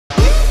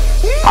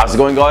How's it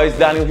going, guys?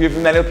 Daniel here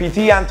from Daniel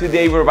PT, and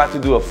today we're about to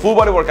do a full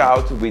body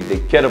workout with the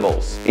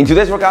kettlebells. In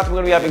today's workout, we're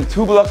going to be having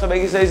 2 blocks of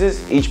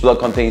exercises. Each block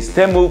contains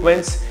 10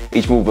 movements,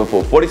 each movement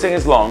for 40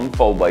 seconds long,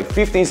 followed by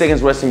 15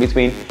 seconds rest in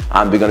between,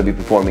 and we're going to be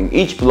performing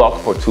each block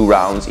for 2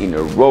 rounds in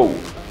a row.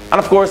 And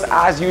of course,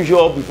 as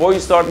usual, before you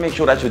start, make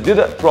sure that you do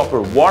the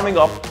proper warming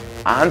up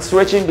and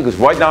stretching, because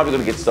right now we're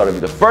going to get started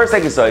with the first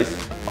exercise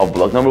of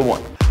block number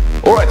 1.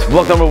 Alright,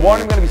 block number 1,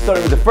 we're going to be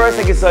starting with the first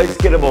exercise,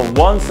 kettlebell on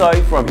one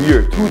side from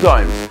here 2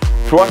 times.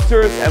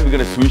 Thrusters, and we're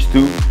going to switch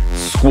to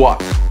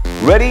squat.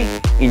 Ready?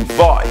 In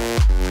 5,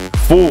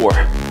 4,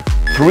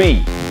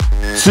 3,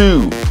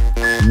 2,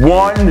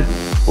 1.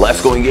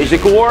 Let's go, engage the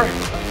core.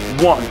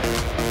 1,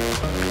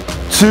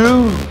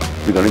 2.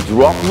 We're going to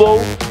drop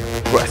low,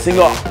 pressing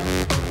up.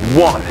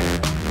 1,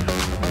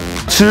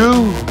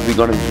 2. We're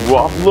going to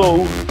drop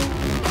low,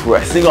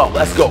 pressing up.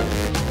 Let's go.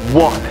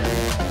 1,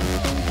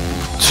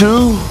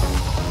 2.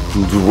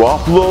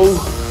 Drop low,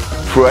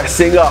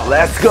 pressing up.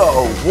 Let's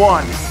go.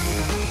 1,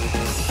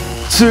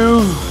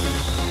 2,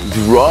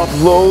 drop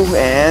low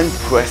and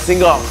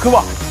pressing up. Come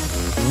on.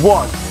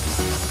 1,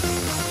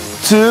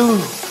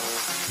 2,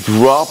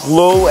 drop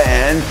low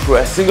and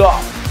pressing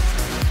up.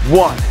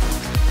 1,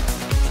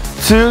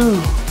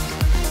 2,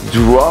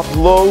 drop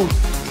low,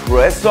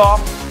 press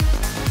up.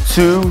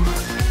 2,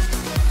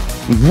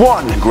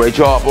 1. Great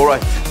job. All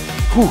right.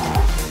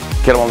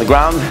 Kettlebell on the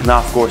ground. Now,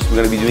 of course, we're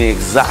going to be doing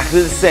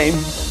exactly the same.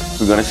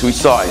 We're going to switch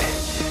side.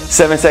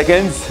 7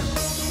 seconds.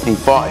 In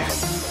 5,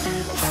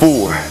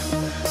 4,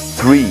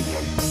 3,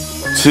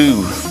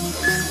 2,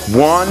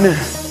 1.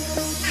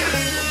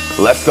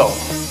 Let's go.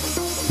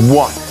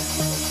 1,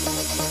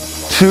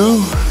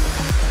 2,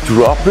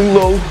 dropping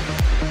low,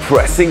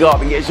 pressing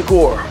up, engage the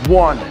core.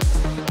 1,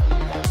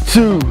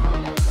 2,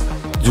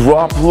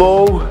 drop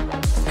low,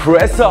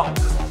 press up.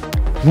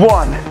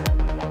 1,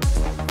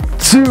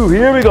 2,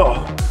 here we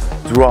go.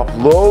 Drop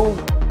low,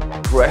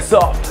 press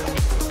up.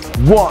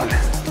 1,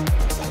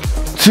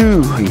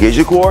 2, engage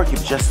the core, keep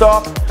the chest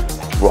up,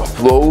 drop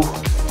low,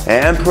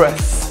 and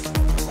press.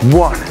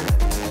 1,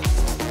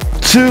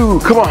 2,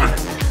 come on.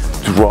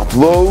 Drop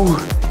low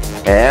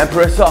and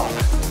press up.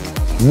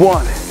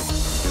 1,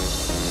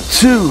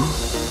 2,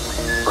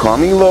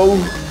 coming low,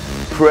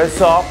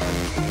 press up.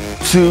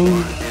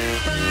 2,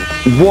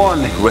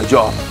 1. Great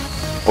job.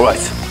 All right,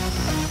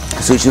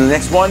 switching to the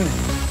next one.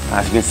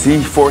 As you can see,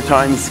 4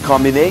 times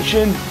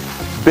combination.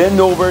 Bend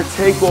over,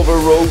 take over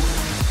row,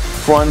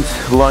 front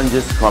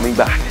lunges, coming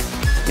back.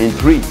 In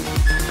 3,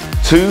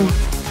 2,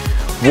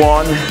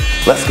 1,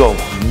 let's go.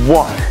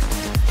 1,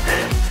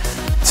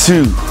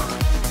 2,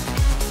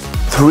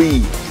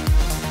 3,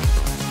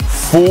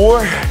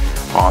 4,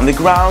 on the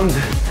ground,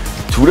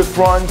 to the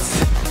front,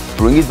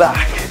 bring it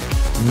back.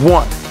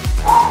 1,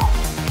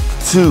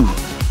 2,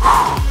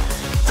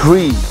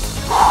 3,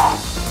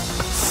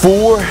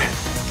 4,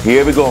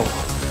 here we go.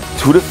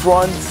 To the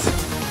front,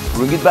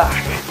 bring it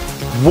back.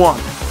 1,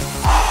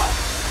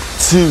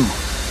 2,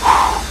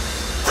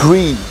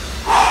 3,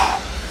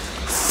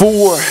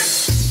 4.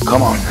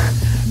 Come on,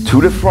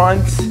 to the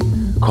front,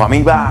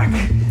 coming back.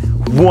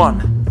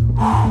 1,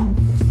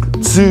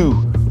 2,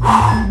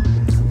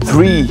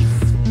 3,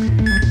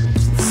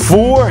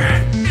 4,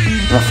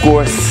 and of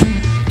course,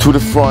 to the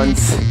front,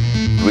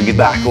 bring it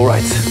back. All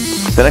right,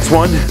 the next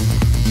one,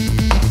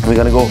 we're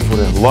gonna go for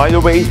the lighter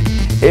weight.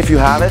 If you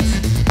have it,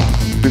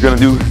 we're gonna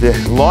do the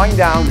lying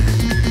down,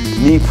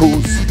 knee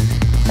pulls,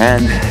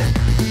 and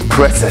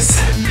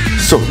presses.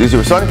 So this is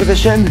your starting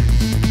position.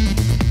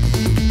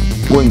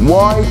 Going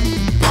wide,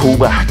 pull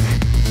back.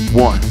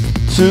 1,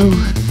 2,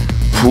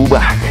 pull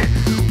back.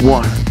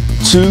 1,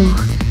 2,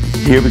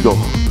 here we go.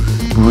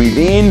 Breathe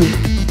in,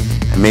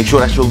 and make sure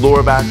that your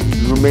lower back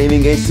is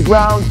remaining against the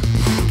ground.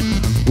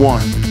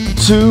 1,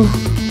 2,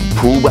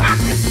 pull back.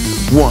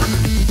 1,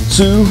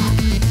 2,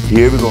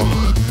 here we go.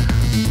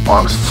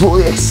 Arms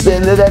fully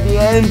extended at the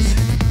end.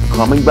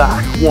 Coming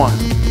back. 1,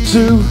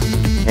 2,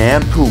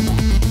 and pull.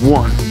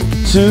 1,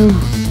 2,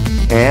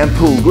 and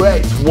pull.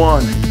 Great.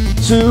 1,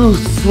 2,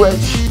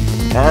 stretch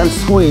and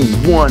squeeze.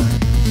 1,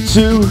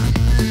 2,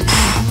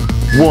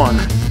 1,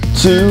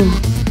 2.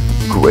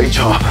 Great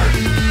job.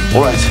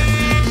 All right,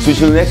 switch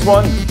to the next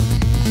one.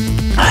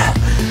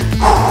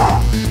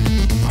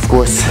 Of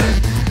course,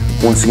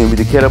 once again with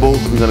the kettlebell,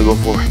 we're gonna go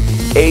for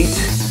 8.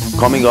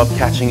 Coming up,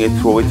 catching it,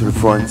 throw it to the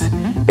front.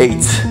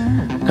 8.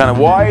 Kind of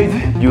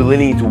wide, you're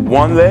leaning into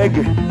one leg.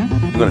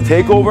 You're gonna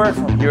take over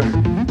from here,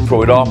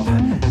 throw it up,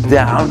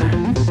 down,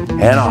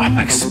 and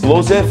up.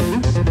 Explosive.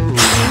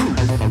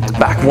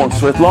 Back one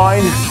straight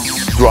line.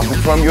 Drop it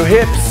from your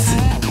hips,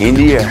 in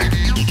the air.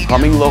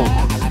 Coming low,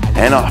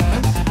 and up,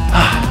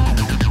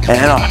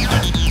 and up.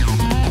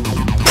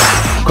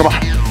 Come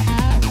on.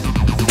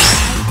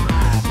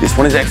 This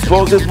one is an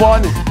explosive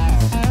one.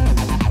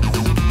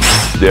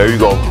 There you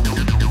go.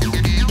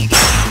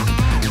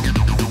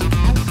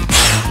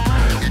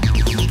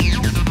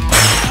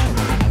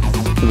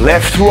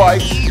 Left,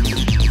 right,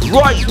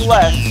 right,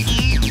 left.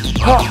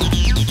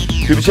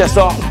 Keep your chest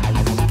up.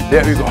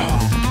 There you go.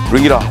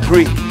 Bring it up.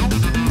 3,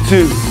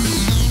 2,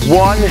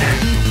 1.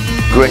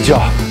 Great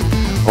job.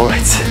 All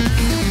right.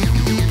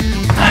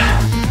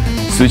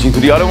 Switching to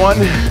the other one.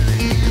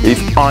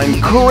 If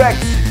I'm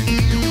correct,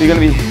 you're gonna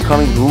be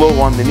coming low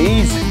on the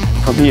knees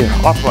from here,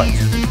 upright.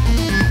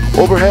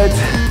 Overhead.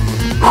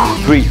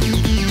 3,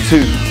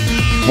 2,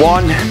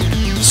 1.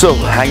 So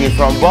hanging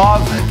from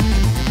above,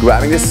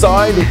 grabbing the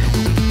side,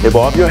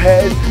 above your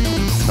head.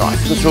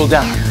 Nice, control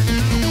down.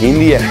 In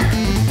the air.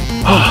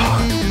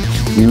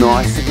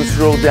 Nice and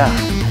controlled down.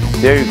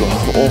 There you go.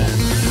 Oh.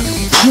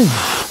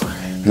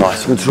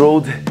 Nice and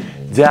controlled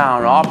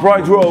down.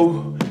 Upright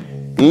row.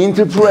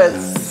 Into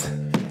press.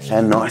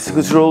 And nice and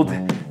controlled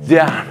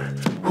down.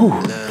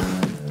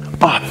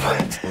 Up.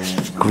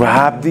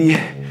 Grab the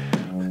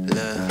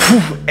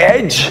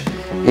edge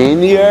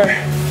in the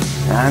air.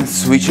 And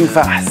switching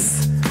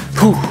fast.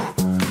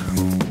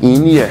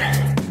 In the air.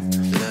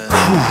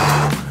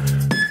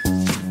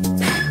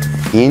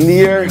 In the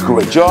air.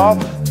 Great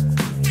job.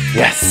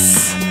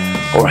 Yes.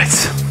 All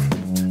right.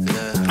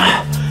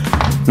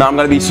 Now I'm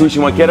gonna be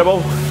switching my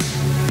kettlebell.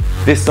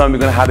 This time we're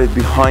gonna have it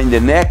behind the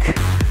neck.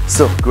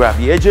 So grab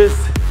the edges.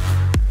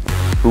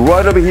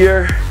 Right over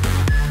here.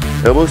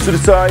 Elbows to the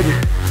side.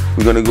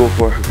 We're gonna go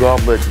for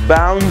goblet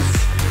bounce.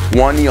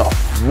 1 knee up.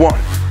 1,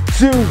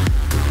 2.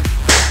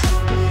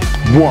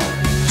 1,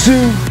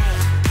 2.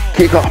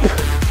 Kick up.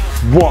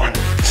 1,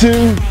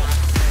 2.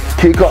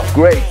 Kick up.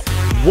 Great.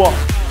 1,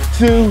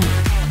 2.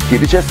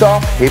 Keep the chest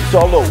off. Hips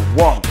are low.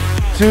 1,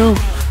 2.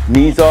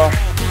 Knees are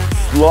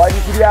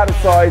sliding to the outer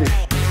side.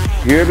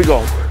 Here we go.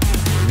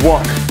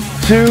 1,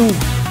 2.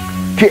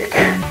 Kick.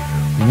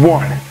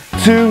 1,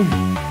 2.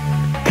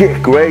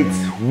 Kick. Great.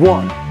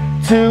 1,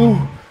 2.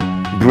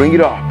 Bring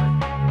it up.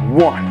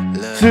 1,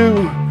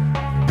 2.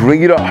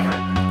 Bring it up.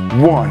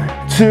 1,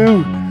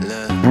 2.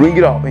 Bring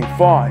it up in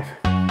 5,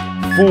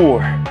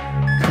 4,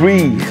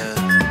 3,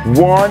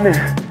 1.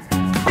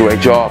 Great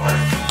job.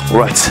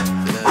 Right.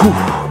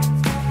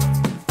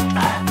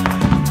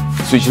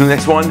 Switch to the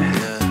next one.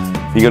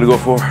 You're gonna go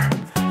for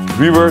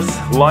reverse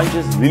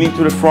lunges, leaning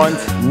to the front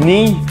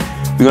knee.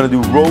 We're gonna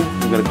do row.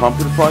 We're gonna come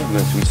to the front. We're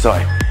gonna switch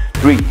side.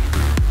 3,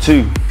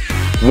 2,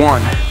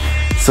 1.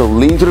 So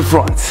lean to the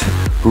front.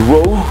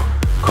 Row.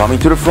 Coming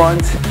to the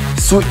front.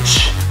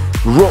 Switch.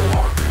 Row.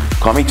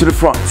 Coming to the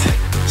front.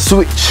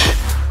 Switch.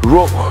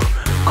 Row.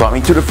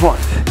 Coming to the front.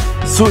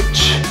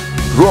 Switch.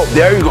 Row.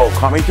 There you go.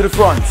 Coming to the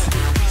front.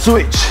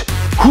 Switch.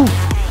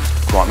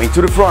 Coming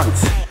to the front.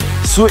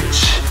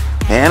 Switch.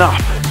 And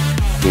up.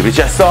 Keep the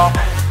chest up.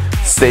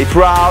 Stay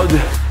proud.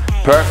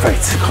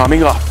 Perfect.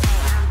 Coming up.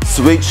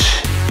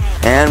 Switch.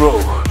 And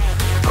row.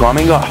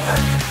 Coming up.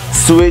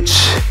 Switch.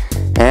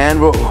 And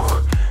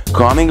row.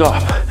 Coming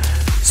up.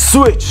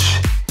 Switch.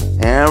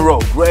 And row.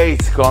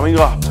 Great. Coming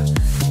up.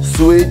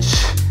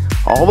 Switch.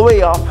 All the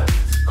way up.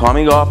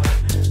 Coming up.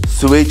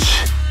 Switch.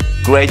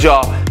 Great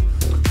job.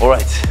 All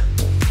right.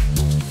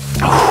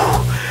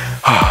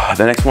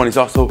 The next one is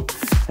also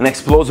an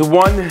explosive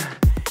one.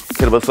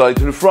 Kettlebell sliding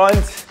to the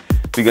front.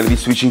 We're gonna be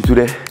switching to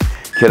the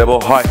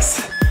kettlebell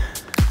hikes.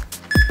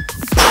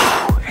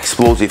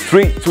 Explosive.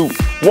 3, 2,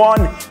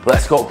 1.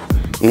 Let's go.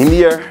 In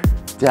the air.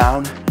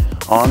 Down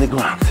on the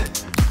ground.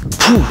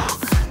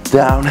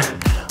 Down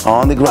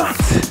on the ground.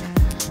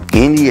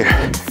 In the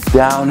air.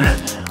 Down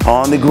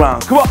on the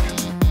ground. Come on.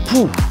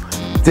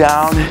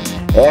 Down.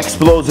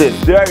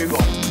 Explosive. There you go.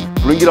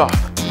 Bring it up.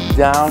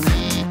 Down.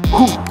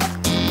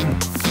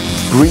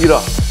 Bring it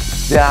up.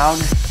 Down.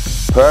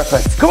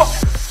 Perfect. Come on.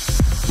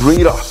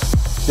 Bring it up.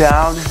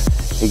 Down.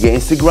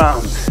 Against the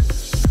ground.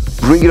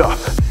 Bring it up.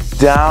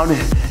 Down.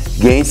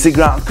 Against the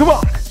ground. Come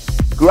on.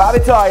 Grab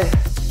it tight.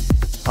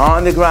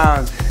 On the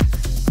ground.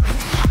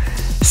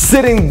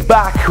 Sitting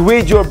back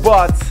with your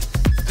butt.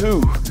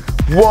 2,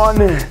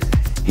 1.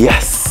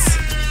 Yes.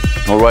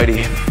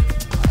 Alrighty.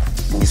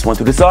 This one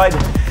to the side.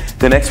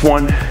 The next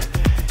one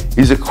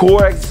is a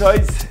core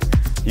exercise.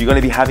 You're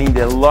gonna be having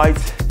the light,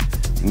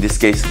 in this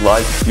case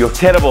light, your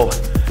kettlebell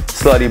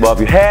slightly above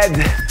your head.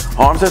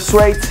 Arms are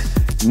straight,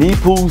 knee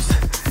pulls,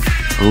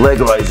 leg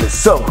rises.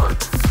 So,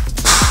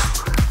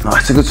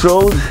 nice and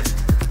controlled.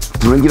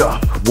 Bring it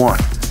up. 1,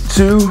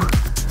 2.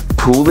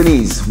 Pull the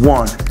knees.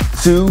 1,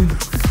 2.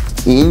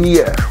 In the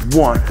air.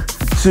 1,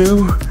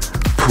 2.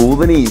 Pull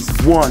the knees.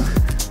 1,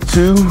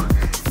 2.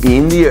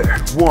 In the air.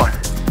 1,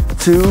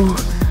 2.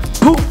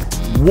 Pull.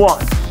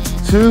 1,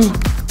 2.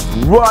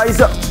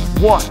 Rise up.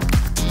 1,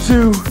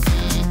 2.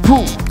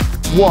 Pull.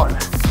 1,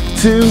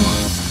 2.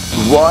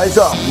 Rise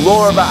up.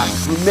 Lower back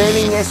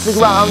remaining against the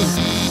ground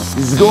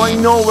is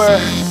going nowhere.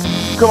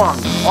 Come on.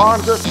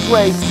 Arms are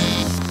straight.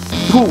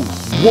 Pull.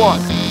 1,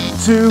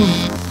 2.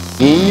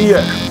 In the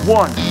air.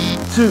 1,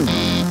 2.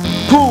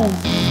 Pull.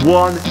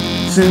 1,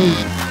 2.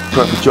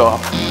 Perfect job.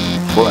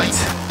 All right.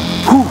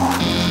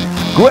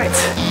 Great.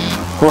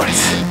 All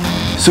right.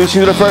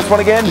 Switching to the first one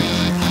again.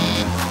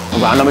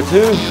 Round number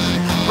 2.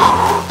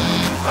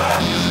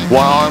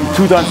 One arm,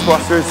 2 times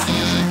thrusters,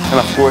 and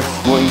of course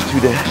going to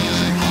the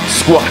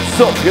squat.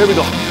 So here we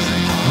go.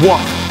 1,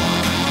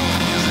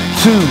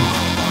 2.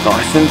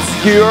 Nice and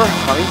secure.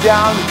 Coming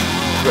down.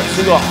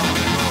 Pressing up.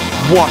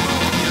 1,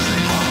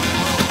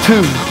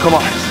 2, come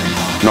on.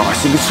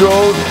 Nice and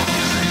controlled.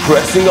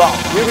 Pressing up.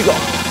 Here we go.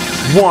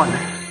 1,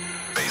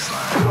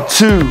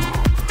 2.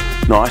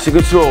 Nice and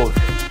controlled.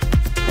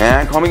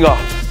 And coming up.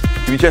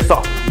 Keep your chest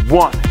up.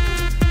 1,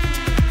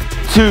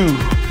 2.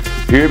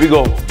 Here we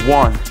go.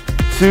 1,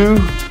 2.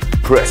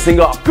 Pressing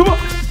up. Come on.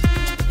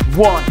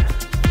 1,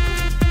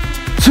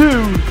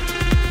 2.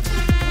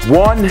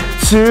 1,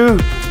 2.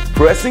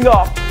 Pressing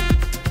up.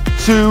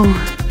 2,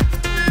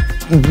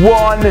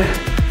 1.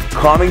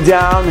 Calming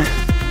down.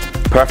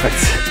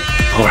 Perfect.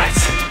 All right.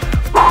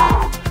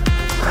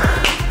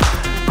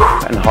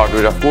 And heart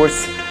rate, of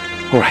course.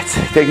 All right.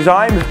 Take your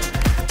time.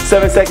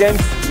 7 seconds.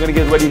 You're gonna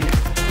get ready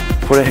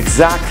for the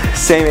exact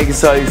same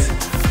exercise,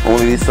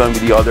 only this time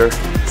with the other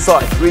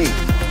side. 3,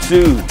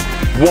 2,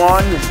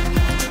 1.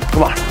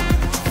 Come on.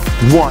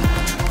 1,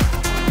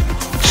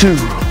 2.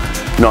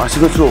 Nice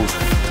and controlled.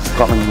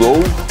 Coming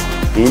low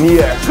in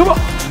the air. Come on.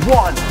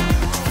 1,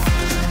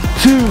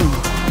 2.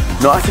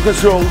 Nice and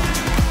controlled.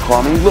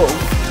 Coming low.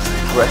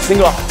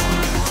 Pressing up.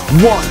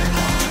 1,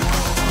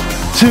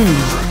 2.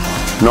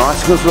 Nice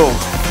and controlled.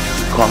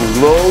 Coming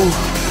low.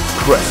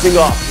 Pressing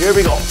up. Here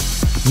we go.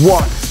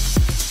 1,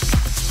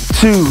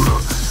 2.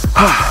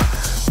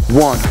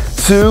 1,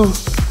 2.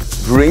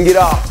 Bring it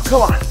up.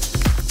 Come on.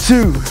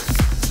 2,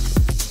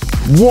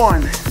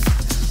 1.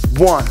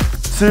 1,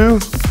 2.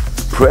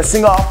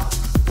 Pressing up.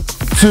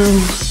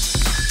 2,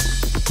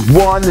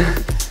 1.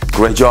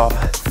 Great job.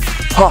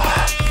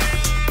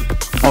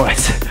 All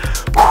right.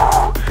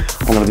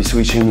 I'm gonna be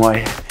switching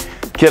my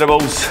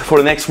kettlebells for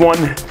the next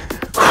one.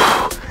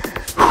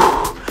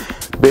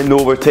 Bend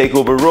over, take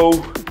over row.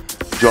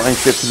 Giant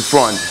step to the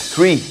front.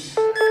 3,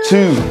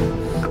 2,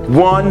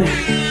 1.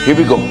 Here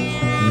we go.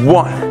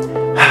 1,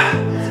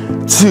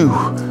 2,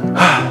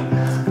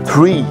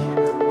 3,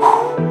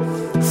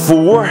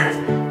 4.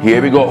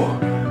 Here we go.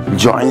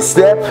 Giant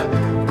step.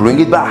 Bring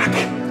it back.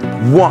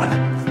 1,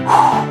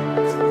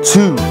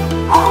 2,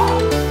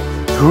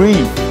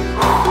 3,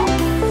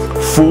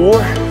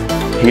 4.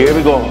 Here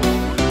we go.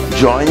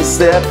 Giant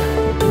step.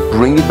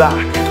 Bring it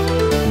back.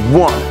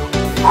 1,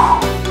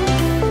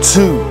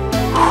 2,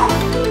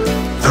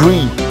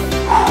 3,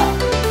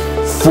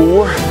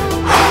 4.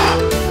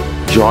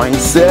 Giant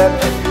step.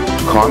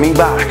 Coming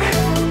back.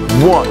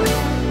 1,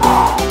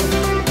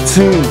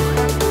 2,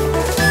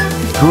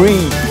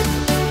 3,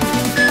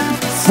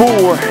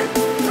 4.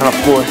 And of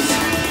course,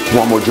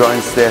 one more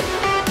giant step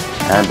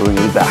and bring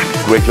it back.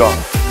 Great job.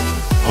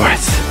 All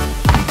right.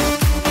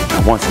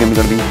 And once again, we're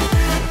gonna be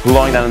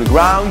lying down on the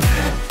ground.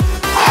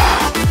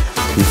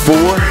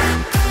 4,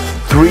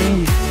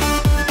 3,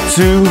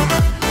 2,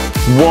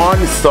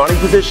 1. Starting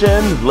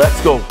position.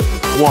 Let's go.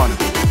 1,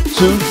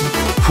 2.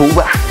 Pull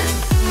back.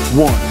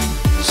 1,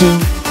 2.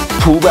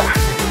 Pull back.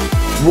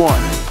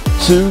 1,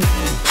 2.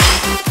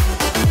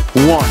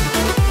 1,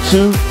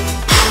 2.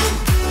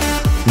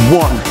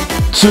 1,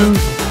 2.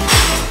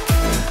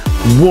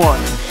 1,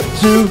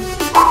 2.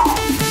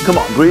 Come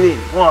on, breathe in.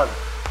 1,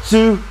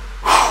 2.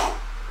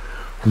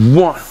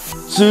 1,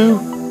 2.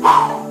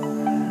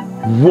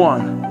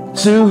 1,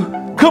 2.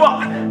 Come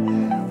on.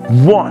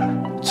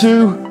 1,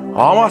 2.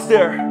 Almost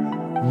there.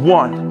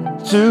 1,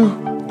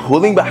 2.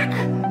 Pulling back.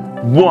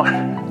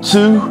 1,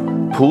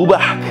 2. Pull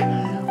back.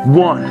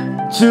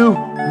 1, 2.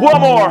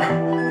 One more.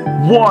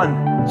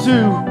 1, 2.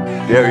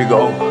 There you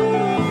go.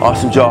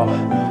 Awesome job.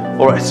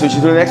 All right, switch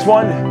to the next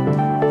one.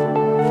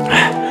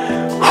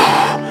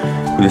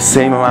 With the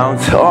same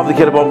amount of the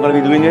kettlebell, I'm gonna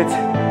be doing it.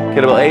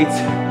 Kettlebell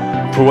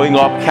 8, throwing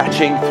up,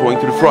 catching, throwing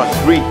to the front.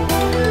 3,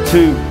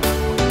 2,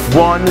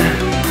 1.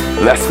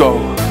 Let's go.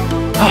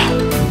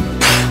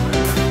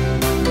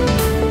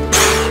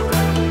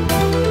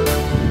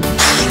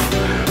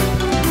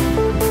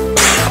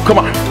 Come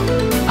on.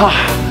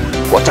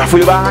 Watch out for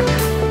your back.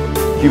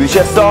 Keep your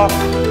chest up.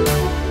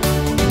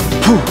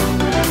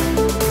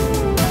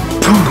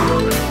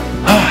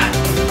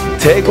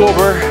 Take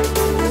over.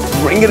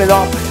 Bringing it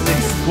up in an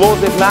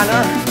explosive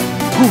manner.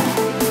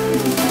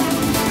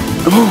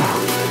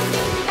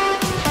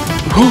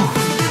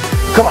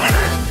 Come on.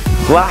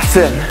 Last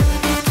in.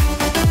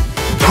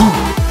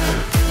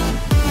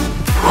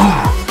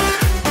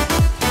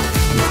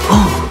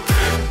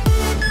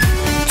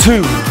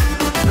 2,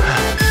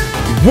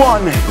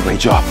 1. Great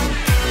job.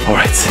 All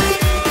right.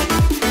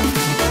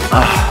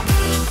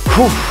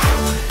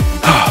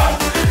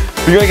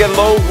 You're gonna get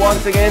low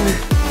once again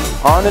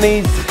on the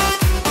knees,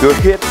 your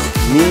hips,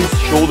 knees,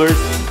 shoulders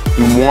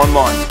in one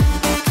line.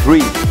 3,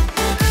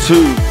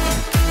 2,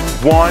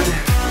 1.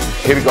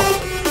 Here we go.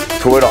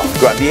 Throw it off.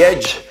 Grab the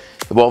edge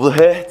above the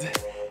head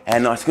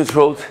and nice and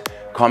controlled,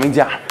 coming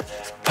down.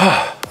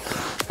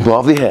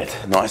 Above the head,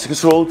 nice and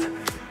controlled,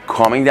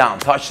 coming down.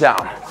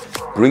 Touchdown.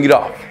 Bring it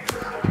up.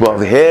 Above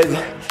the head,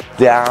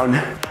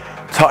 down,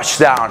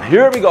 touchdown.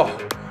 Here we go.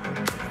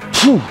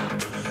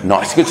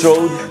 Nice and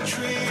controlled,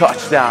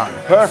 touchdown.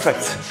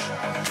 Perfect.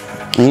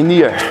 In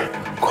the air,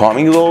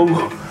 coming low,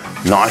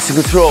 nice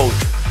and controlled.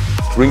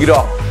 Bring it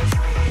up.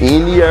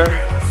 In the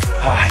air.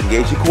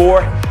 Engage the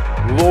core,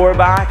 lower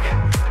back.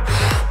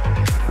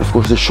 Of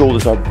course, the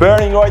shoulders are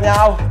burning right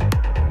now.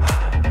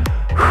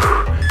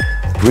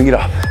 bring it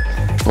up.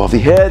 Above the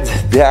head,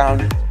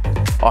 down.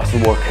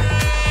 Awesome work.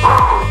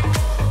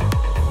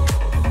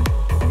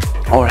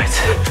 All right.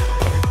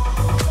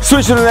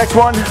 Switch to the next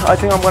one. I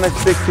think I'm gonna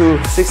stick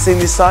to 16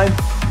 this time.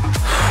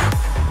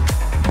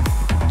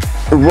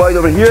 Right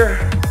over here.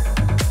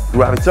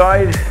 Grab it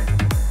tight.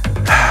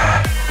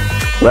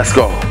 Let's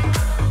go.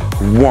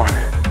 1,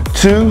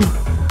 2,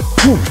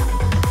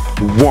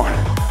 1,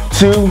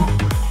 2,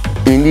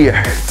 in the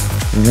air.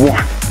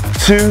 1,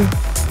 2,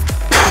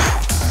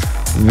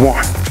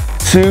 1,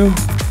 2,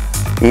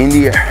 in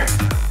the air.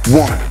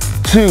 1,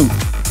 2,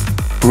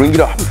 bring it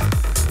up.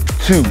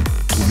 2,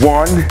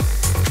 1,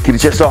 keep the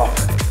chest off.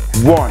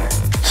 1,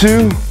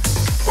 2,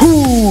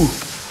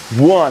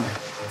 1,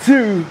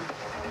 2,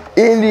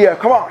 in the air.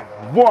 Come on.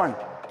 1,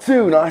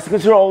 2, nice and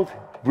controlled.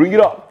 Bring it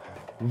up.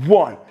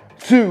 1,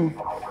 2,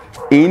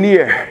 in the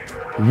air.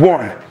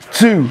 1,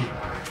 2,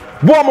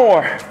 one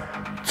more.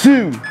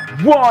 2,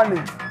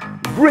 1,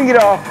 bring it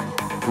up.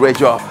 Great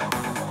job.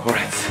 All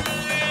right.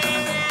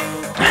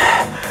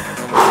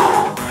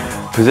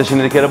 Position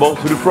the kettlebell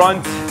to the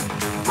front.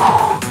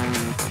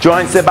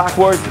 Giant step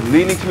backwards,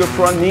 leaning to your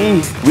front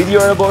knee with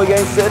your elbow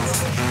against it.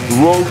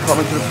 Roll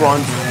coming to the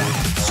front.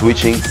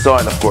 Switching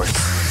side, of course.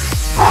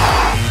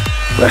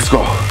 Let's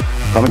go.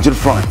 Coming to the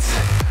front.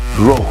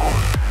 Roll.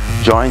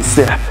 Giant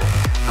step.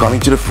 Coming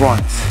to the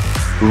front.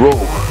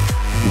 Roll.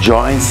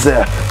 Giant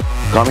step.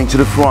 Coming to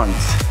the front.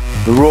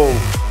 Roll.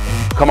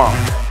 Come on.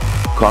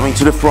 Coming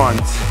to the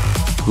front.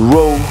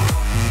 Roll.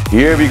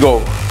 Here we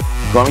go.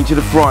 Coming to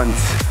the front.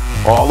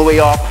 All the way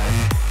up.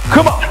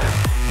 Come on.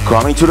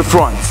 Coming to the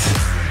front.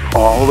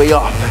 All the way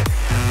up.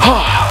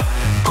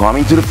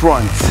 Coming to the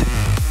front.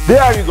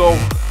 There you go.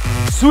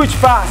 Switch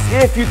fast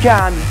if you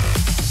can.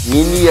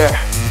 In the air.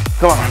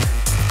 Come on.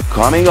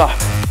 Coming up.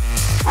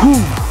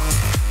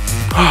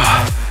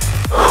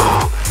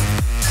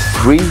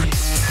 3,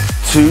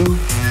 2,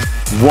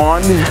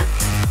 1.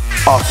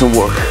 Awesome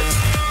work.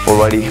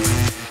 Alrighty.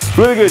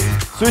 Really good.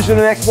 Switch to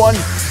the next one.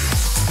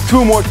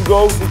 2 more to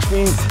go, which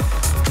means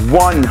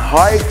 1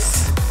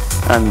 hikes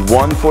and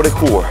 1 for the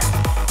core.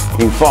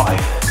 In 5,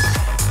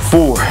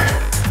 4,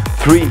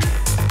 3,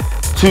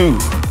 2,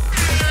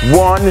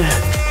 1.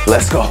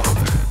 Let's go.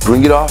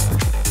 Bring it up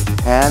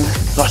and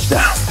touch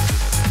down.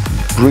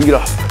 Bring it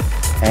up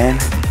and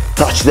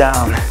touch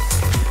down.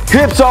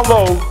 Hips are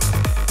low,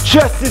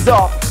 chest is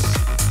up.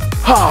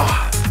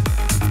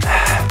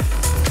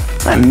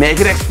 And make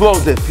it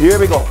explosive. Here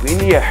we go. In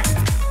the air.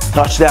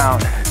 Touch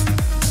down.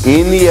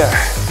 In the air.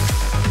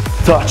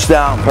 Touch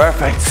down.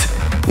 Perfect.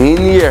 In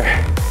the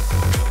air.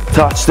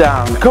 Touch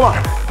down. Come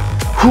on.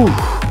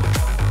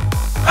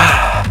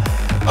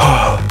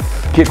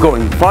 Keep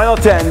going. Final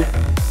 10.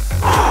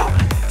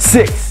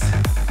 6,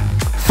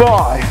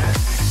 5,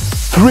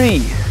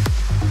 3,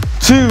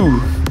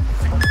 2,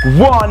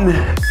 1.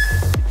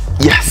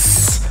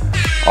 Yes.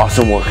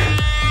 Awesome work.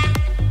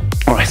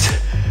 All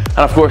right. And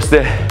of course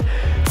the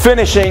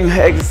finishing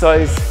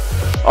exercise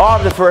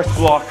of the first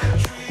block,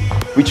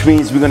 which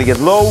means we're gonna get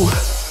low,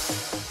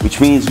 which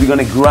means we're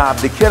gonna grab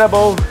the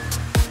kettlebell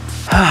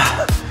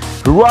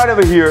right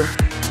over here.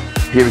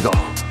 Here we go.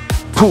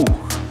 Pull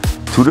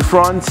to the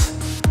front,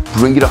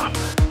 bring it up.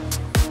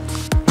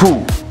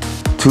 Pull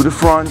to the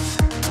front,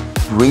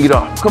 bring it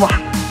up. Come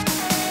on.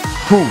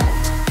 Pull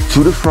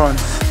to the front,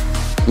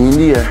 in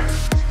the air.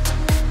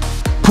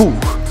 Pull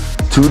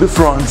to the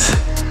front.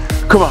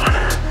 Come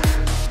on.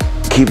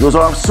 Keep those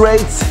arms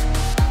straight.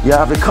 You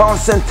have the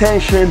constant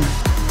tension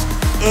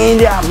in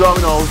the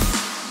abdominals.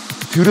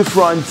 To the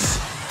front,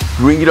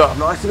 bring it up.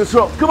 Nice and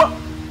controlled. Come on.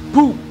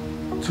 Pull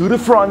to the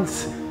front,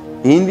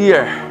 in the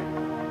air.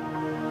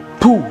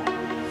 Pull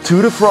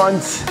to the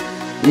front,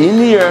 in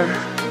the air.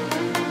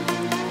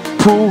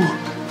 Pull,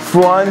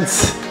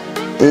 front,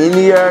 in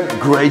the air.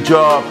 Great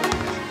job.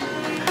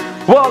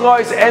 Well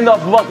guys, end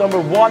of block number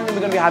 1. We're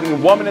going to be having a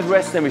 1-minute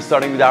rest and we're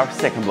starting with our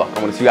second block. I'm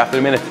going to see you after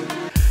a minute.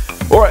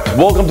 Alright,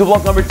 welcome to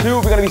block number 2.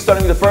 We're going to be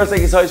starting with the first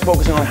exercise,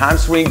 focusing on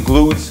hamstring,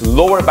 glutes,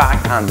 lower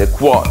back and the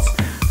quads.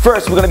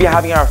 First, we're going to be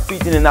having our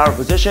feet in a narrow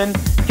position,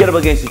 kettlebell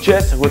against the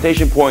chest,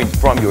 rotation point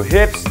from your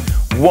hips.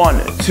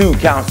 1, 2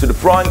 counts to the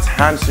front,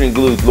 hamstring,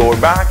 glutes, lower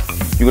back.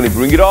 You're going to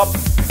bring it up.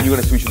 You're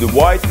going to switch to the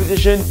wide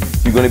position.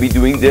 You're going to be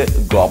doing the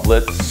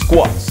goblet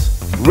squats.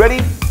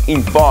 Ready?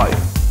 In 5,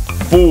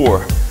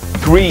 4,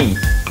 3,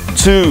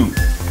 2,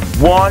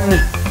 1.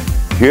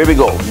 Here we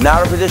go.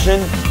 Narrow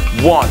position.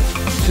 1,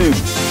 2,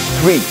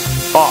 3.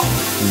 Up.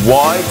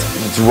 Wide.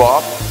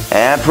 Drop.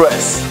 And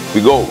press.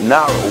 We go.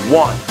 Narrow.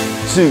 1,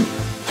 2,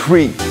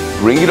 3.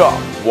 Bring it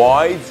up.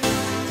 Wide.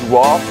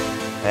 Drop.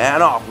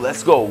 And up.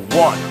 Let's go.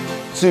 1,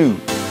 2,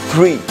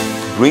 3.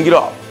 Bring it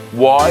up.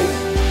 Wide.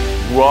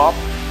 Drop.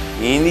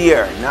 In the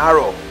air.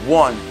 Narrow.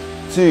 1,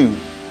 2,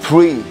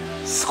 3.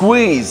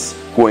 Squeeze.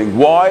 Going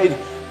wide.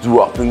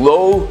 Dropping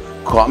low.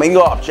 Coming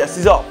up. Chest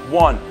is up.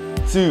 1,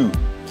 2,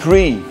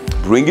 3.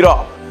 Bring it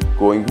up.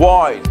 Going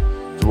wide.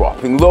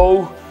 Dropping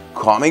low.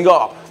 Coming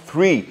up.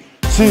 3,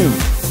 2,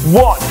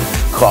 1.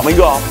 Coming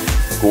up.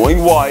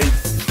 Going wide.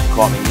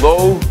 Coming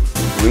low.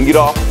 Bring it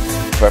up.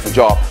 Perfect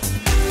job.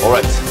 All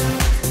right.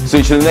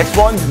 Switch to the next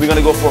one. We're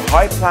gonna go for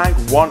high plank,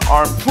 one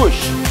arm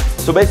push.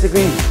 So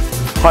basically,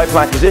 high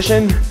plank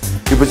position,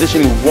 you're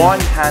positioning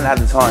one hand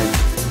at a time.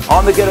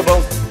 On the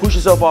kettlebell, push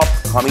yourself up,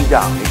 coming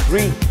down. In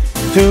 3,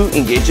 2,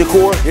 engage your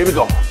core. Here we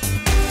go.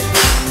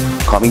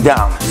 Coming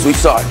down, switch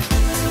side.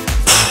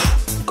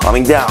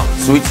 Coming down,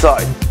 switch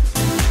side.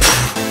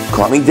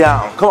 Coming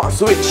down, come on,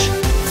 switch.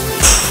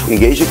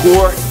 Engage your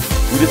core,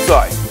 to the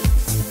side.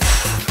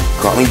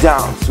 Coming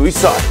down, switch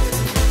side.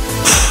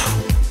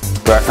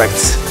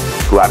 Perfect.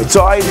 Grab it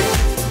tight.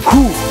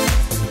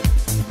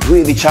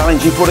 Really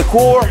challenging for the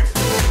core.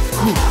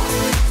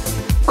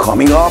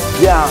 Coming up,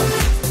 down.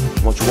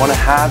 What you want to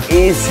have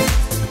is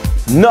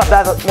not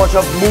that much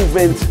of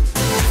movement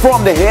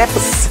from the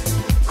hips.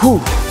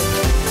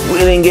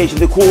 Really engage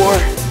the core.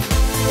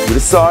 To the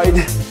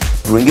side,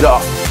 bring it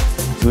up.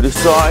 To the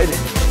side,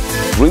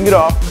 bring it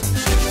up.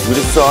 To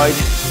the side,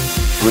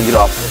 bring it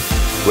up.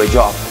 Great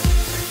job.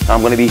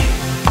 I'm going to be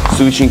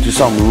switching to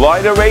some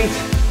lighter weight.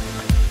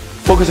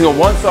 Focusing on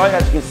one side,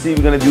 as you can see,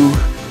 we're going to do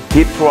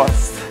hip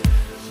thrust,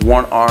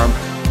 one arm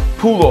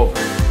pull over.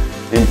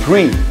 In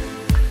 3,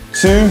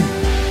 2,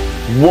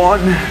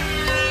 1.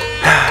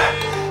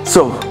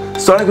 So,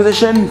 starting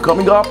position,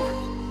 coming up,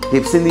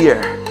 hips in the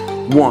air.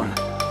 1,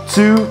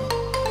 2,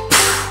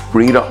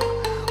 bring it up.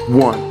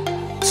 1,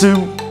 2,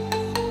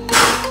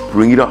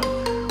 bring it up.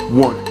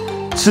 1,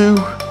 2,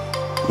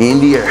 in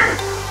the air.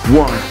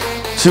 1,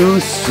 2,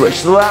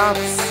 stretch the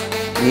lats.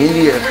 In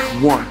the air.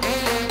 1,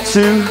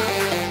 2,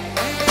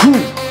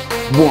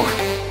 1,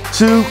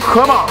 2,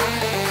 come on.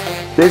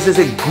 This is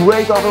a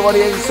great upper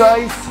body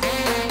exercise.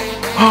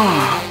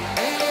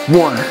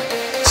 1,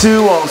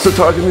 2, also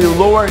targeting the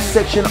lower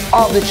section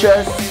of the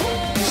chest.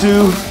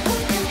 2,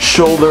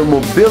 shoulder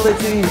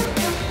mobility.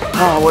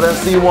 What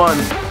else do you want?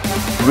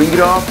 Bring it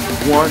up.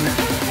 1,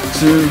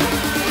 2,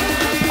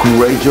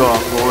 great job.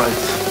 All right.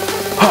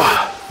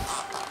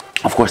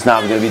 Of course, now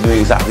we're going to be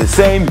doing exactly the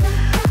same.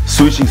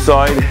 Switching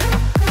side.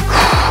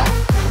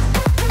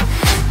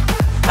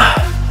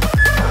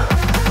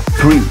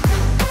 3,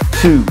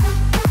 2,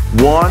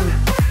 1.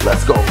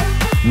 Let's go.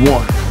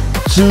 1,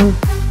 2,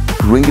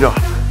 bring it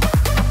up.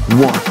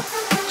 1,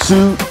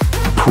 2,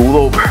 pull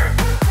over.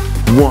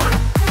 1,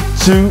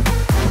 2,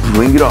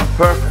 bring it up.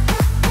 Perfect.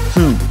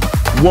 2,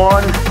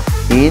 1,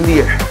 in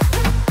the air.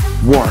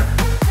 1,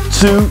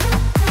 2,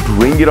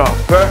 bring it up.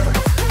 Perfect.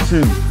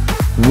 2,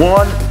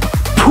 1,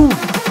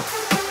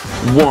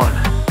 1,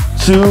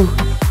 2,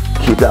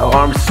 keep that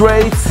arm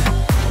straight.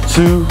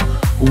 2,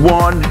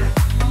 1,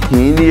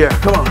 in the air.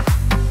 Come on.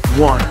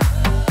 1,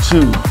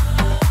 2,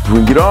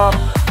 bring it up.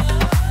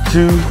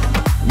 2,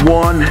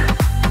 1,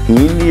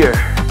 in the air.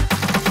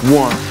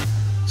 1,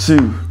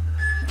 2,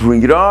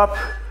 bring it up.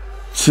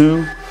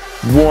 2,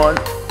 1,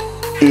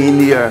 in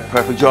the air.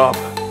 Perfect job.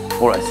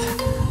 All right.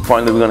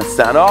 Finally, we're gonna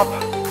stand up.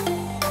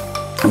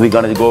 And we're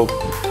gonna go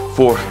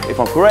for, if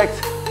I'm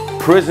correct,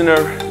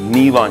 prisoner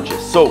knee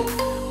lunges. So,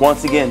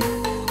 once again,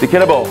 the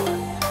kettlebell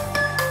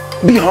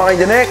behind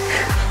the neck.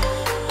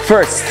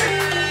 First,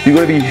 you're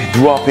gonna be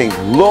dropping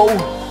low,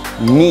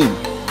 knee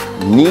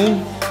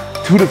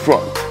to the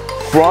front,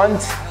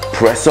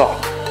 press up,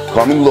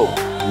 coming low,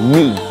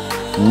 knee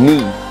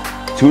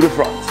to the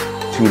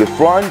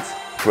front,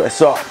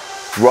 press up,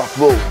 drop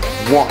low.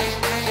 1,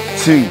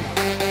 2,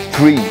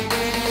 3,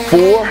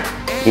 4,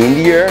 in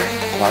the air,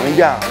 coming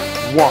down.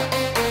 1,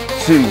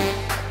 2,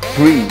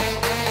 3,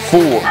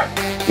 4,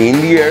 in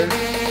the air,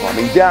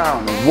 coming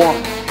down.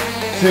 1,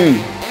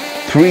 2,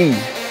 3,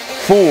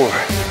 4,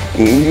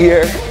 in the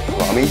air,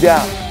 coming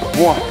down.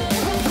 1,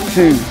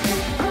 2,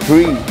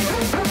 3,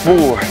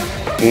 4,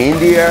 in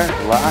the air.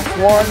 Last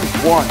one.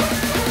 1,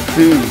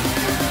 2,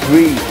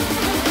 3,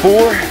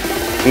 4,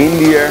 in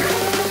the air.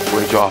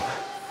 Great job.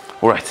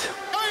 All right.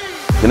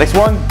 The next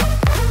one,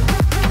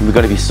 we're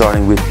going to be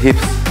starting with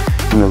hips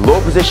in the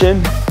low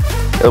position,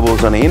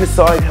 elbows on the inner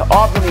side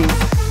of the knees,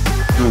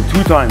 doing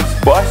 2 times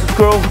bicep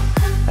curl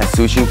and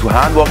switching to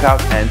hand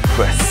walkout and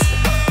press.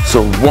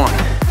 So 1,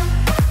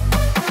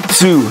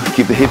 2,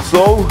 keep the hips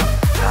low,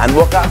 hand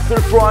walkout to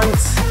the front,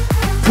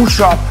 push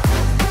up,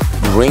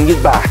 bring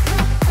it back,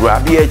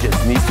 grab the edges,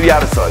 knees to the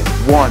outer side.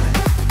 1,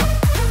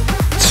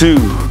 2,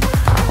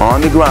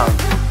 on the ground,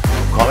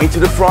 coming to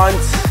the front,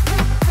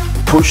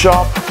 push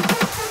up,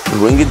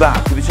 bring it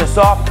back to the chest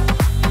up.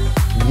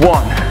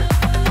 1,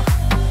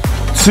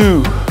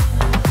 2,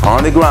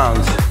 on the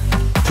ground,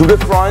 to the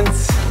front,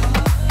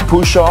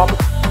 push up,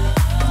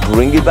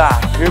 bring it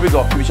back. Here we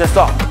go, keep your chest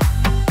up.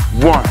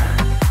 1,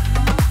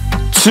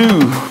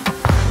 2,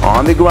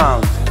 on the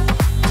ground,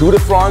 to the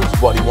front,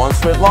 body one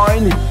straight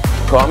line,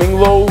 coming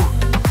low,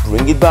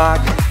 bring it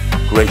back.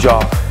 Great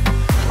job.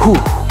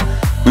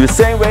 With the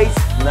same weight,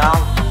 now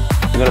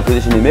we're gonna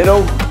position in the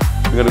middle.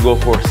 We're gonna go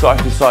for side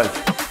to side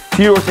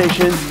T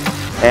rotation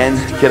and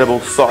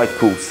kettlebell side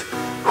pulls.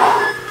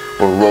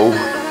 Or row.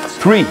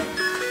 3,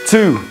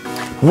 2,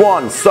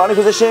 1. Starting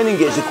position,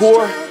 engage the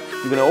core.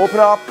 You're gonna open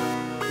up,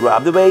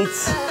 grab the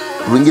weights,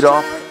 bring it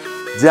up,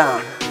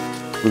 down.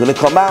 We're gonna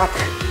come back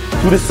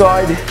to the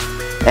side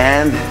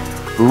and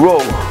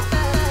row.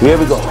 Here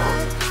we go.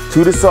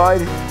 to the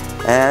side,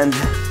 and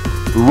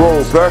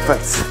roll.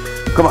 Perfect.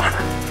 Come on.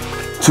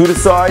 To the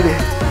side,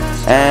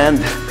 and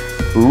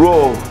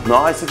roll.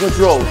 Nice and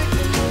control.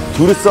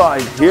 To the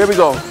side. Here we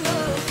go.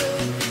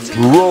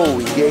 Roll.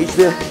 Engage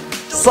the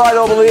side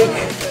oblique.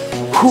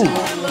 Whew.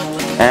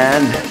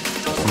 And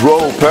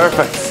roll.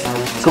 Perfect.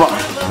 Come on.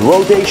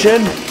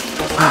 Rotation.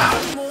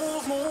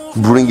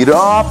 Bring it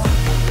up.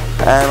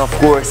 And of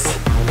course,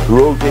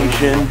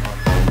 rotation.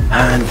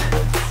 And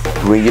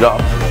bring it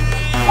up.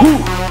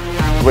 Whew.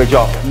 Great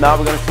job. Now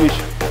we're gonna switch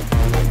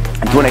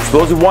to an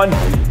explosive one.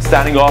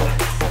 Standing up,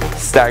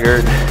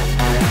 staggered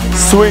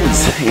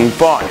swings in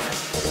 5,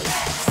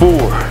 4,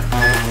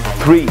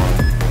 3,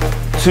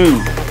 2,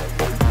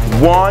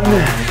 1.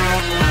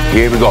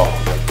 Here we go.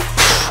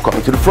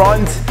 Coming to the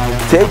front,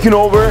 taking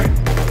over.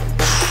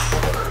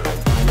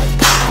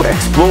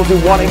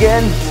 Explosive one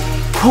again.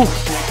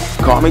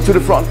 Coming to the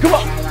front. Come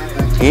on.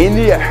 In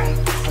the air.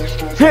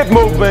 Hip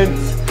movement.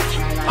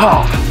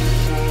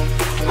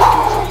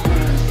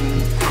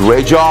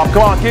 Great job.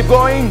 Come on, keep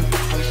going.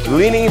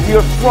 Leaning into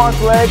your front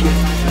leg.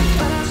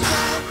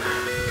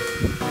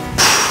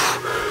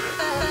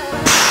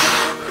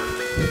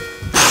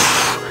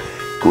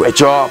 Great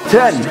job.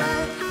 10.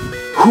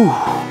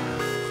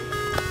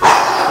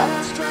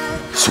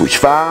 Switch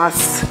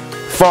fast.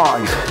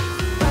 5,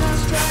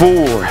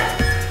 4,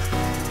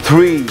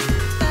 3,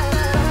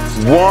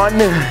 1.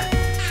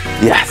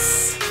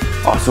 Yes.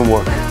 Awesome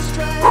work.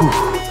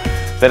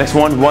 The next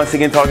one, once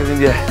again, targeting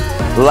the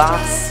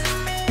lats.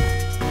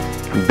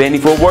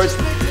 Bending forwards.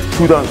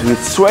 2 times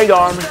with straight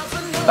arm.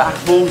 Back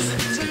pulls.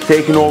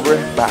 Taking over.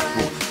 Back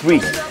pulls. 3,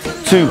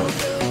 2,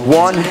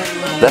 1.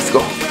 Let's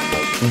go.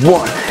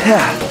 1.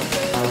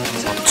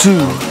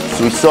 2.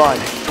 Switch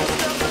side.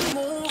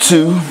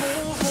 2.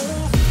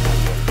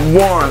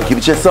 1. Keep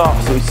your chest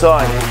up. Switch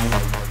side.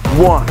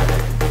 1.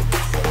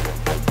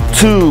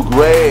 2.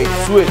 Great.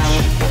 Switch.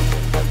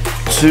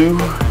 2.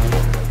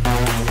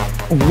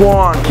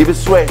 1. Keep it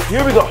straight.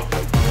 Here we go.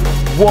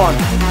 1.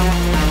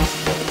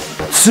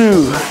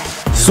 2.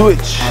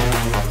 Switch.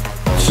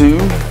 2.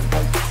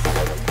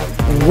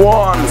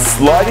 1.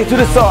 Slide it to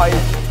the side.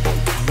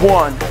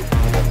 1.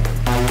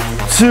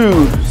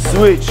 2.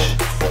 Switch.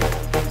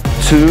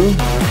 2.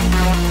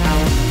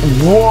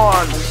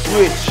 1.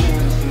 Switch.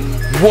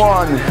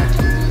 1.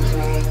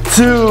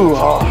 2.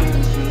 Oh.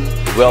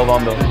 Well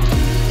done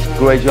though.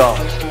 Great job.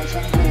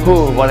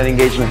 What an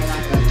engagement.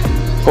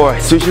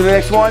 Alright, switch to the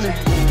next one.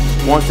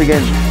 Once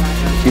again,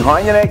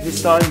 behind the neck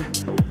this time.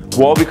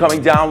 While we're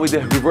coming down with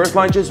the reverse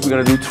lunges, we're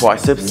gonna do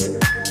triceps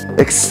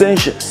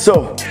extension.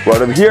 So,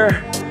 right over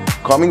here,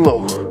 coming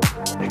low.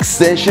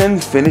 Extension,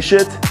 finish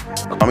it.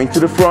 Coming to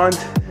the front,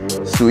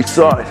 switch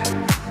side.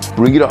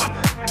 Bring it up.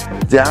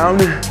 Down,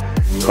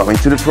 coming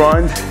to the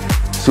front,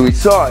 switch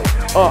side.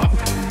 Up,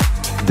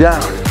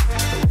 down,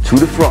 to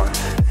the front,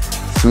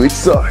 switch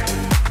side.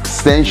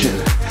 Extension,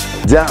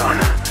 down,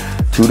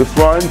 to the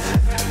front,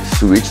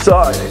 switch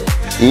side.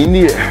 In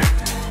the air,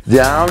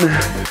 down,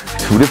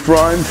 to the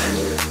front,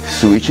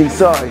 switching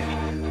side,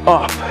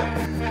 up,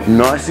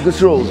 nice and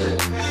controlled,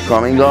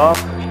 coming up,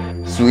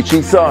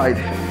 switching side,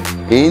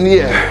 in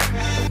the air,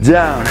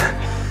 down,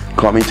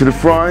 coming to the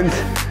front,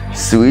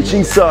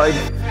 switching side,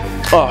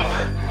 up,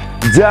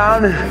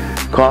 down,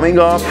 coming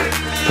up,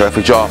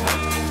 perfect job.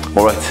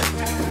 All right,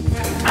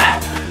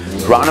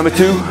 round number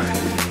 2,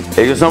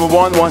 exercise number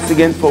 1, once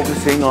again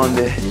focusing on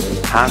the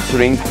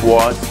hamstring,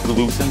 quads,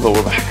 glutes and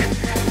lower back.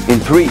 In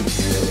 3,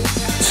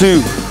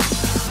 2,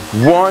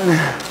 1,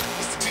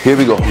 here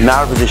we go,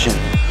 narrow position.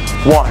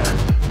 1,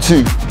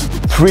 2,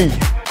 3,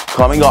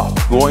 coming up,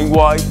 going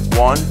wide.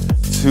 1,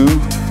 2,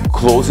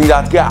 closing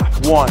that gap.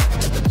 1,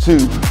 2,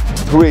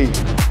 3,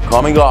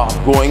 coming up,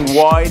 going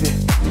wide,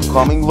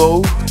 coming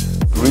low,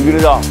 bringing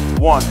it up.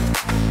 1,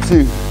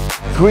 2,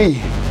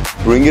 3,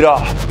 bring it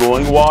up,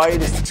 going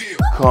wide,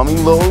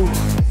 coming low,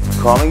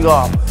 coming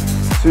up.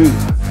 2,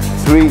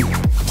 3,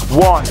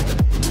 1,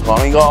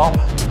 coming up,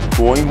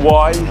 going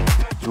wide,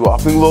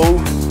 dropping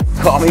low,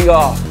 coming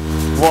up.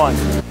 1,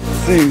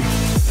 2,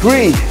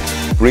 3,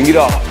 bring it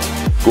up,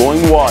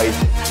 going wide,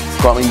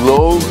 coming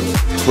low,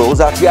 close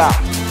that gap.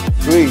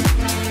 3,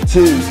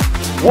 2,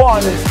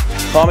 1,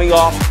 coming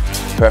up,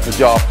 perfect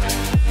job.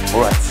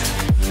 All right,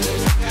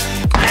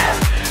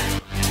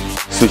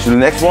 switch to the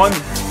next one,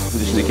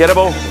 position the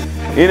kettlebell,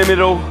 in the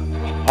middle,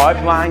 high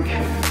plank,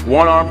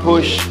 1 arm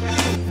push,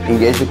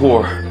 engage the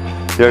core.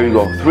 There you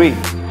go, 3,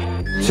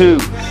 2,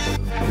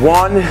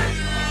 1,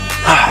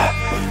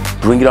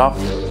 bring it up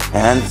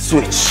and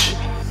switch.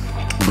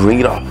 Bring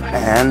it up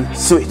and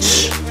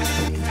switch.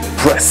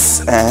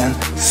 Press and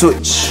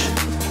switch.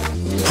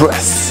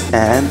 Press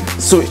and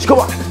switch. Come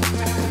on.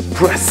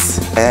 Press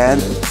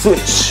and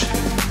switch.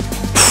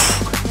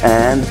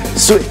 And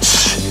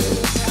switch.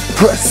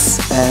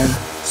 Press and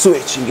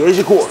switch. Engage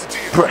the core.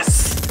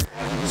 Press.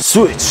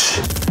 Switch.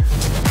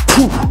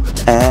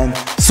 And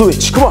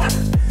switch. Come on.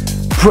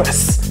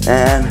 Press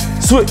and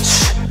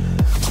switch.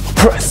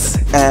 Press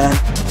and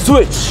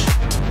switch.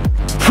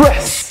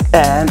 Press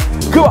and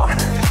come on.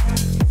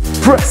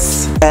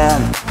 Press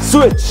and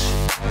switch.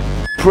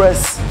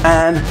 press,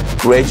 and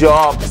great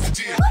job.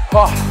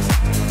 Oh.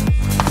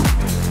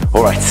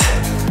 All right.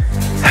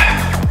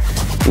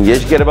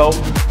 Engage kettlebell.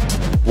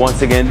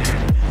 Once again,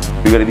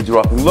 we're gonna be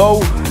dropping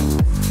low.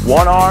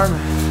 One arm,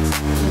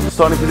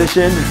 starting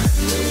position.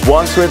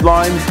 One straight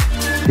line,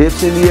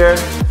 hips in the air,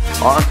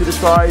 arm to the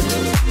side.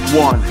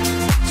 1,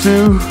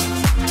 2,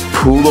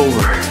 pull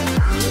over.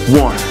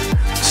 1,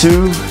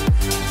 2,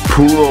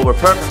 pull over.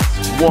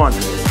 Perfect. 1,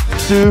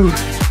 2,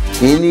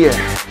 in the air.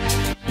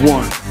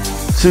 1,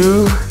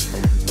 2,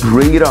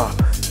 bring it up.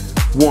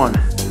 1,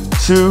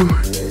 2,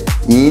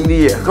 in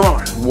the air. Come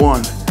on.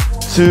 1,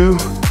 2,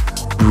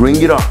 bring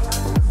it up.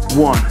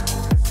 1,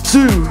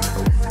 2,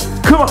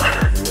 come on.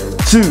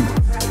 2,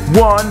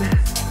 1,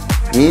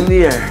 in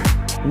the air.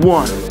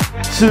 1,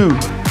 2,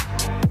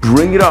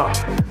 bring it up.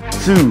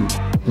 2,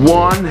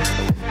 1,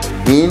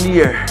 in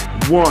the air.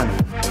 1,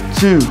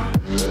 2,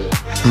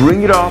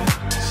 bring it up.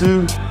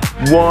 2,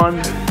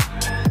 1.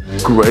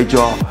 Great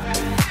job.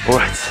 All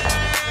right.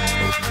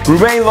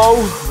 Remain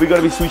low. We're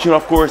gonna be switching,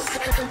 of course,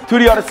 to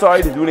the other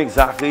side, doing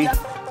exactly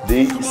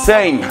the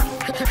same.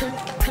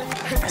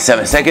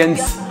 7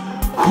 seconds.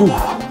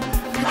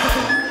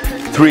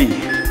 3,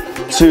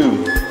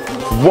 2,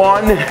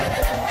 1.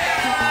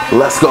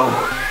 Let's go.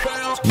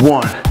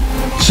 1,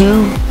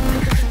 2,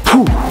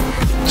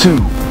 2,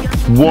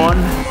 1.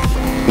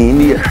 In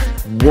the air.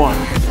 1,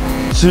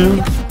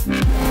 2,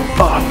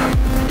 up.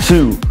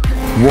 2,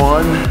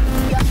 1.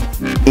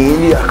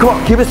 In the air. Come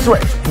on, keep it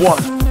straight. 1,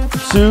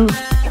 2,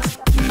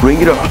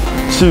 bring it up.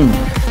 2,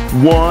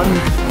 1.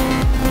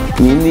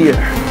 In the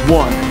air.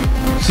 1,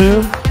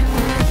 2,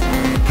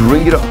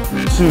 bring it up.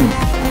 2,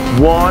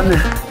 1.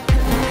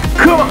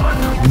 Come on.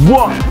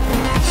 1,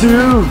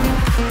 2,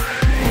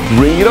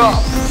 bring it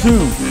up. 2,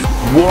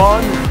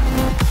 1.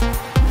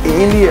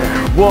 In the air.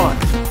 1,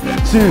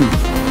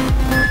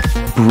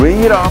 2,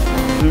 bring it up.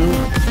 2,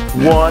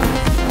 1.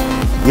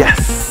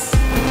 Yes.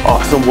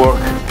 Awesome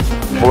work.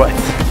 All right.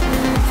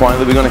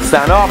 Finally, we're gonna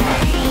stand up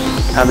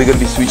and we're gonna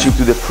be switching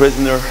to the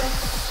prisoner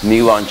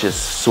knee lunges.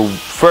 So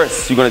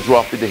first, you're gonna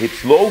drop with the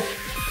hips low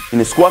in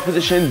the squat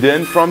position.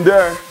 Then from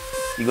there,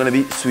 you're gonna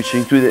be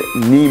switching to the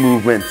knee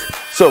movement.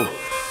 So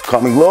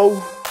coming low,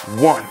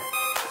 1,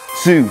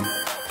 2,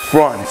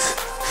 front,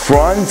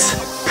 front,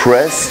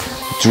 press,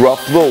 drop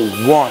low.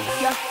 1,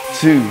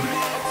 2,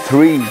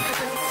 3,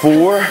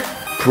 4,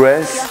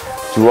 press,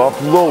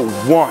 drop low.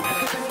 1,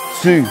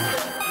 2,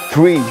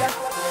 3,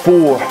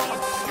 4,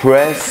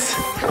 press,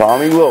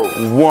 coming low.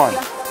 1,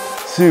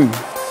 2,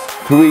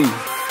 3,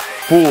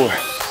 4,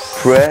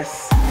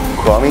 press,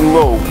 coming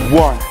low.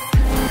 1,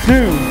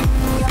 2,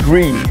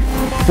 3,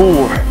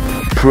 4,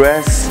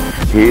 press.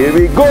 Here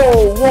we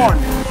go. 1,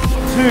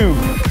 2,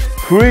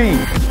 3,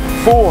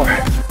 4,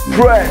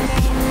 press.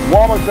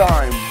 One more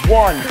time.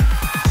 1,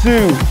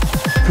 2,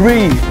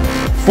 3,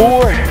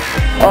 4,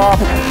 up.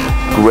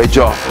 Great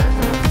job.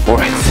 All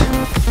right.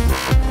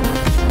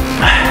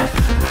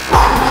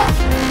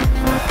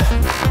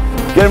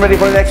 Getting ready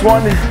for the next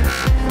one.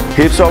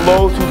 Hips are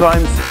low, 2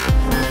 times.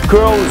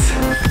 Curls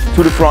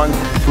to the front,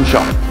 push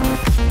up.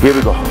 Here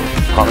we go.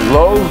 Coming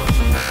low.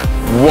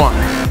 1,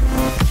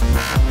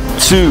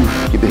 2.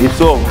 Keep the hips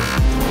low.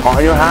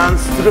 On your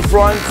hands to the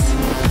front.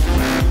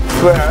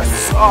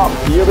 Press up.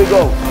 Here we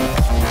go.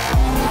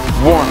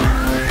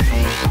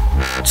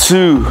 1,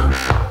 2.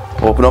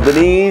 Open up the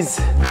knees,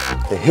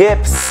 the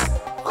hips.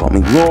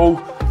 Coming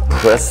low.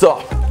 Press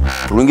up.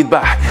 Bring it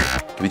back.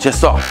 Keep your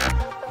chest up.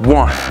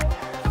 1,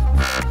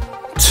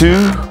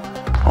 2.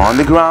 On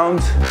the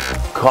ground.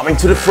 Coming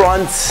to the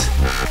front.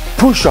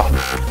 Push up.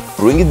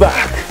 Bring it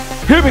back.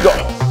 Here we go.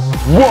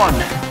 1,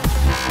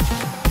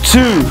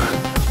 2.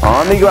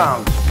 On the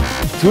ground.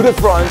 To the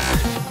front.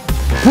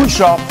 Push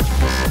up.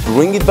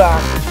 Bring it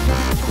back.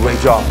 Great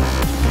job.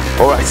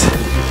 All right.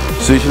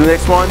 Switch to the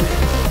next one.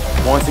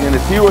 Once again, the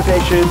T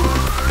rotation.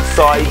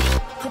 Side.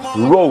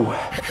 Row.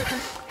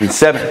 In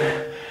 7,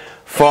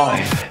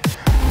 5,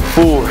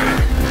 4,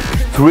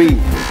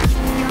 3,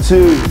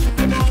 2,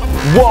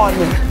 1.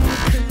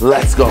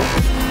 Let's go.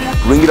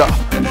 Bring it up.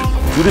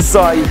 To the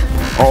side.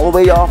 All the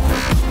way up.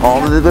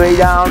 All the way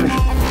down.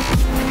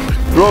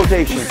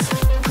 Rotation.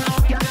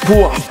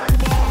 Pull up.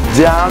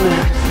 Down.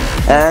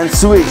 And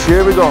switch.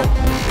 Here we go.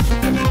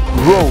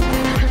 Roll.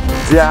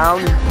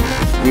 Down.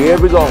 Here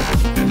we go.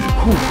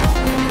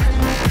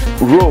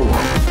 Roll.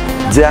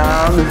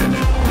 Down.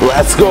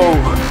 Let's go.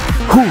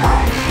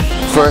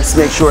 First,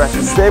 make sure that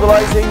you're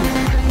stabilizing.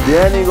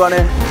 Then you're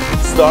gonna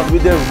start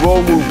with the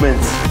row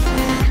movement.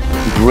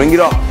 Bring it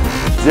up.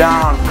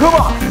 Down. Come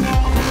on.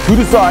 To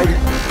the side.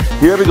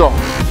 Here we go.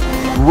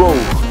 Roll.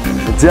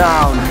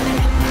 Down.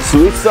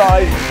 Switch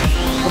side.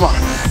 Come on.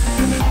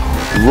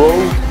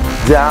 Roll.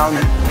 Down.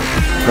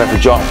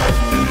 Perfect job.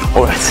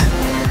 All right.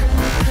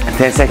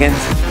 10 seconds.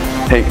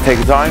 Take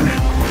your time.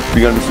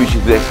 We're gonna be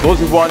switching to the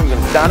explosive one. We're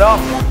gonna stand up,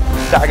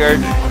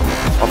 staggered,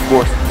 of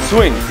course,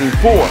 swing in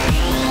 4,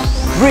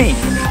 3,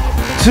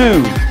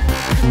 2,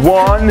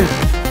 1.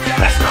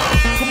 Let's go.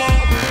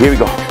 Here we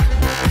go.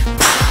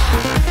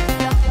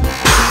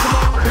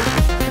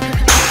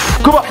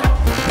 Come on.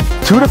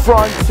 to the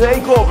front,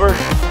 take over,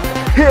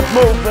 hip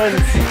movement,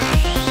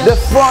 the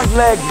front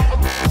leg,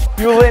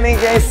 you're leaning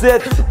against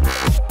it.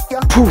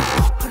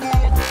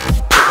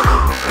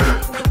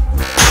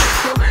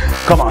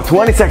 Come on,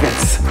 20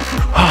 seconds.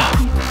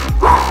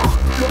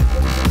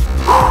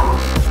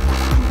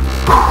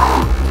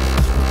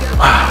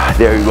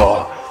 There you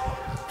go.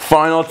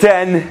 Final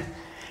 10.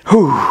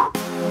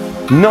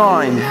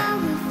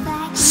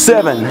 9,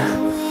 7,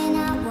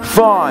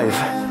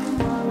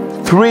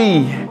 5,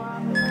 3,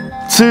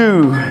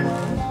 2,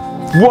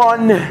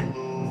 1.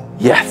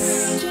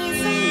 Yes.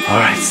 All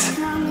right.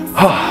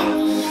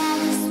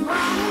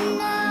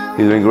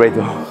 You're doing great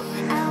though.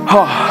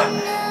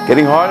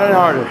 Getting harder and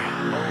harder.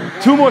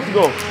 2 more to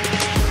go.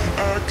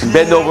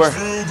 Bend over,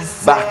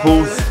 back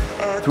pulls.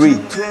 3,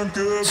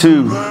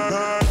 2,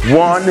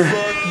 1.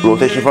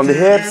 Rotation from the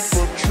hips.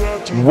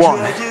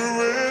 1,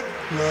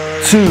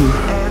 2.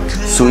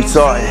 Switch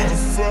side.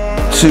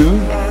 2,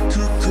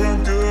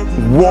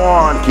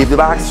 1. Keep the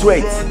back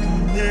straight.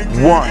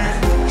 1,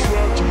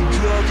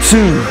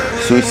 2.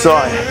 Switch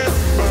side.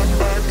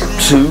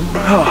 2,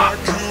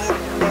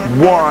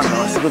 1.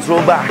 Nice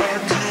control back.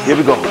 Here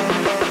we go.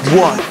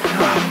 1,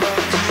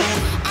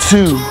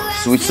 2.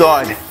 Switch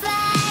side.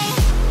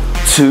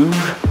 2,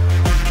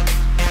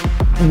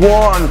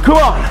 1. Come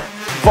on.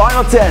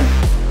 Final 10.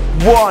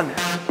 1,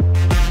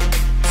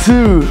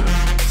 2.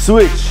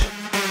 Switch.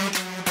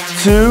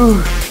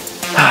 2,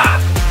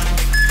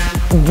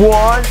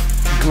 1.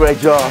 Great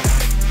job.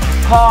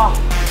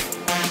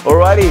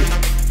 Alrighty.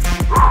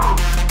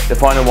 The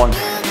final one.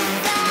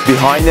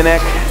 Behind the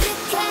neck.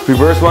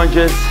 Reverse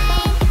lunges.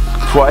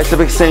 Tricep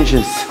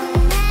extensions.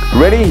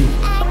 Ready?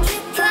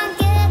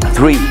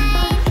 3,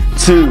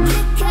 2,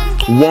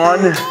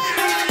 1.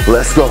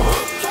 Let's go.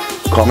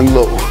 Coming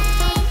low.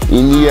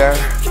 In the air.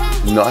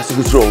 Nice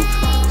and controlled.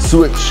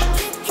 Switch.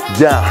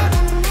 Down.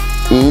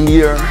 In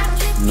the air.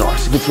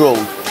 Nice and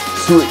controlled.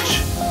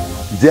 Switch.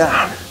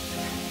 Down.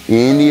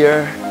 In the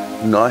air.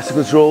 Nice and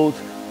controlled.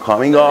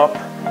 Coming up.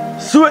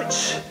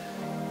 Switch.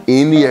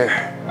 In the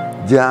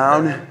air.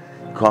 Down.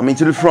 Coming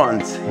to the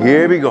front.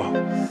 Here we go.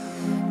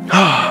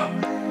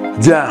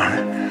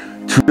 Down.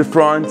 To the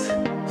front.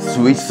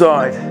 Switch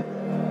side.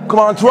 Come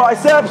on,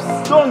 triceps.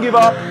 Don't give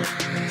up.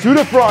 To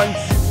the front.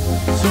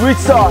 Switch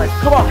side.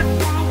 Come on.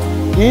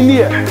 In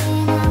the air.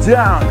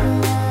 Down.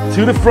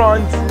 To the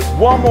front.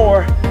 One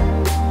more.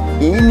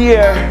 In the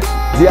air.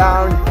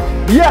 Down.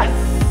 Yes.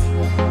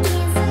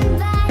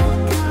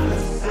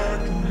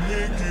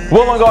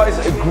 Well done guys,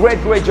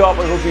 great job.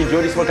 I hope you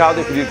enjoyed this workout.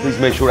 If you did, please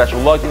make sure that you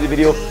like the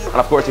video. And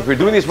of course, if you're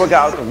doing this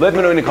workout, let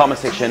me know in the comment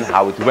section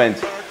how it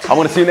went. I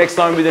want to see you next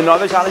time with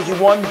another challenging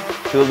one.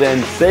 Till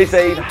then, stay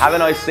safe, have a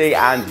nice day,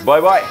 and bye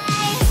bye.